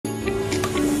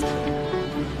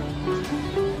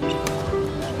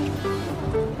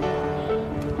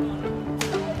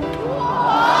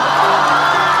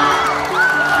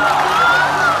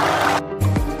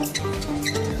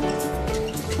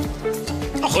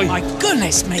Oh my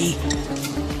goodness me!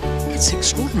 It's an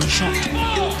extraordinary shot.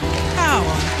 How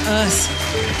on earth?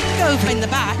 Go in the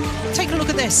back. Take a look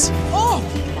at this. Oh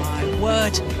my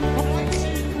word!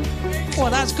 Well,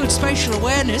 that's good spatial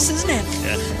awareness, isn't it?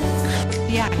 Yeah.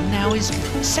 The act now is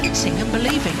sensing and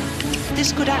believing.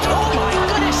 This could actually. Oh my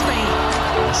goodness me!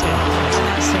 That's it.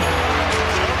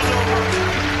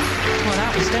 Well,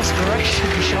 that was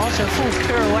desperation shot. A full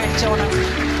pirouette on a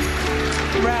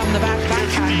round the back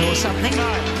backhand or something.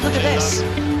 Look at this.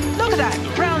 Look at that.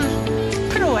 Round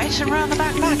pirouette and round the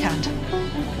back backhand.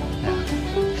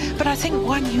 But I think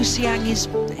Wang Yuxiang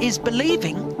is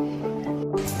believing.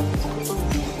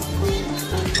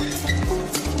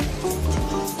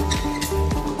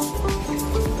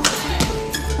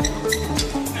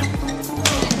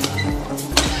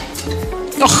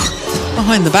 Oh,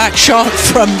 behind the back shot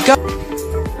from Go.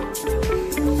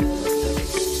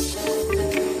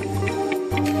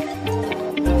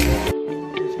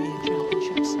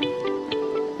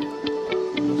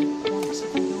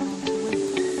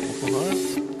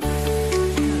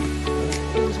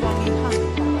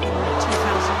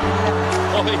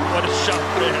 What a shot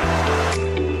there.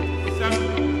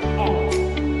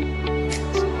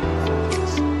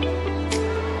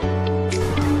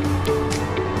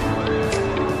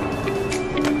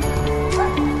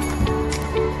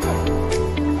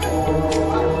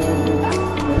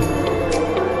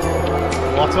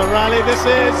 What a rally this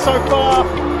is so far.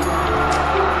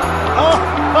 Oh!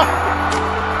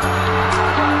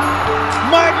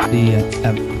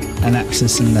 An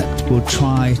axelsen that will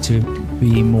try to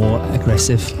be more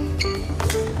aggressive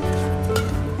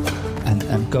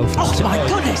and go for it. Oh my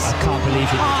goodness! I can't believe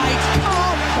it. I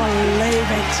can't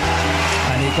believe it.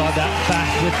 And he got that back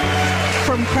with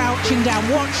from crouching down.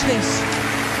 Watch this.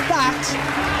 That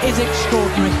is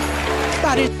extraordinary.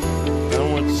 That is.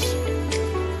 Downwards.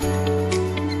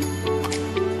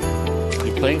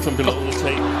 You're playing from below the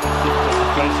tape.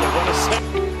 What a set.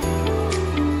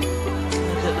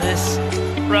 Look at this.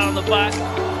 Round the back.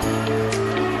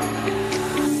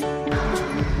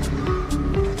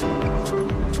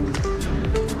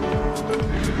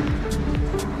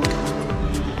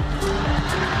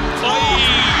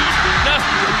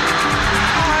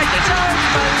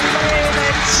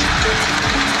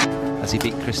 As he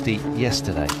beat Christie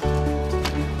yesterday.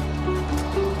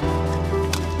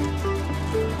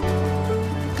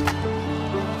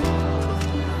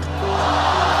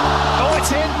 Oh,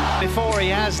 it's in! Before he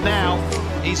has now,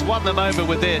 he's won them over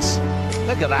with this.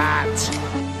 Look at that!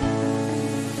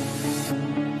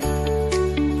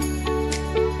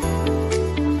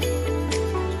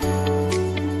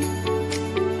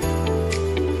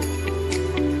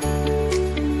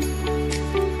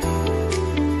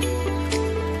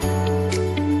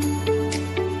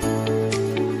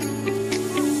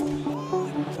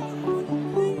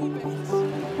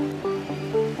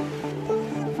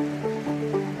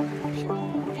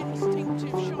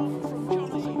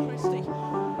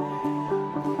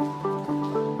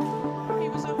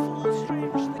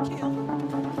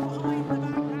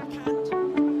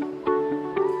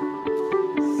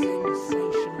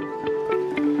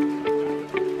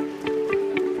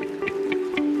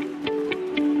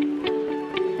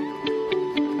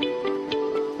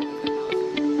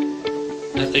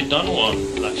 Had they done one,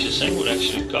 Axelsen would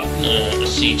actually have gotten a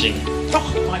seating.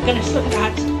 Oh my goodness, look at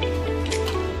that.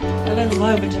 A little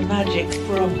moment of magic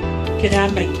from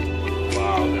Kidambi.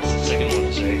 Wow, that's the second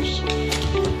one saved.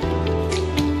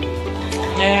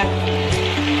 Yeah.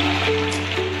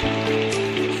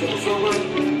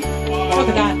 Look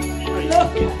at that.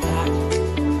 Look at that.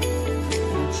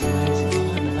 That's amazing. I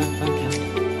wonder that backhand.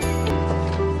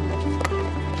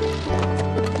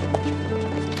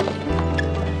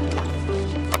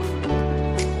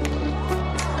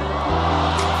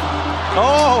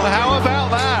 Oh, how about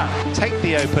that? Take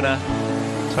the opener,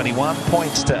 21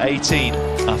 points to 18.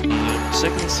 After the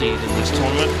second seed in this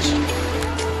tournament.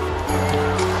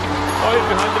 Oh, he's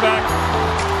behind the back.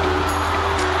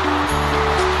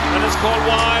 And it's called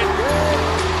wide.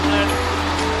 And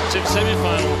it's in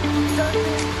semi-final.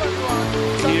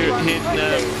 Here in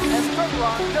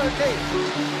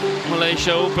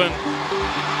Malaysia Open.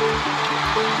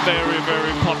 Very,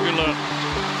 very popular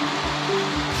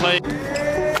play.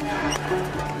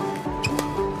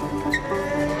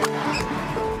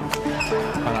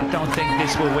 I don't think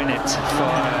this will win it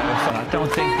for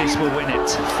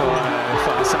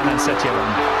Hassan and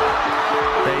Setyeron.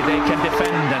 They can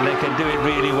defend and they can do it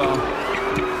really well,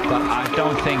 but I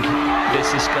don't think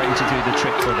this is going to do the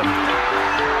trick for them.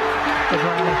 Good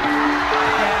rally.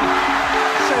 Yeah.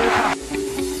 So tough.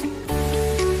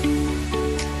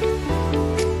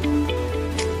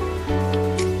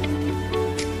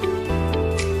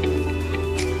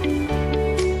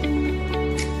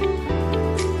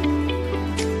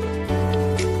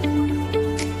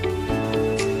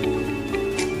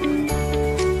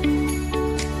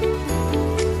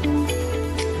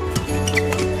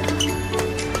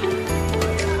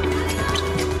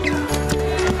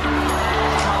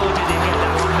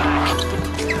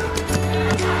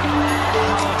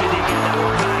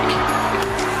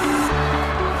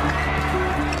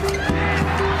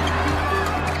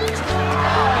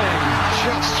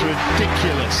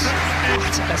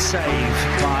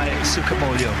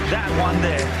 Sukamuljo. That one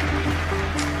there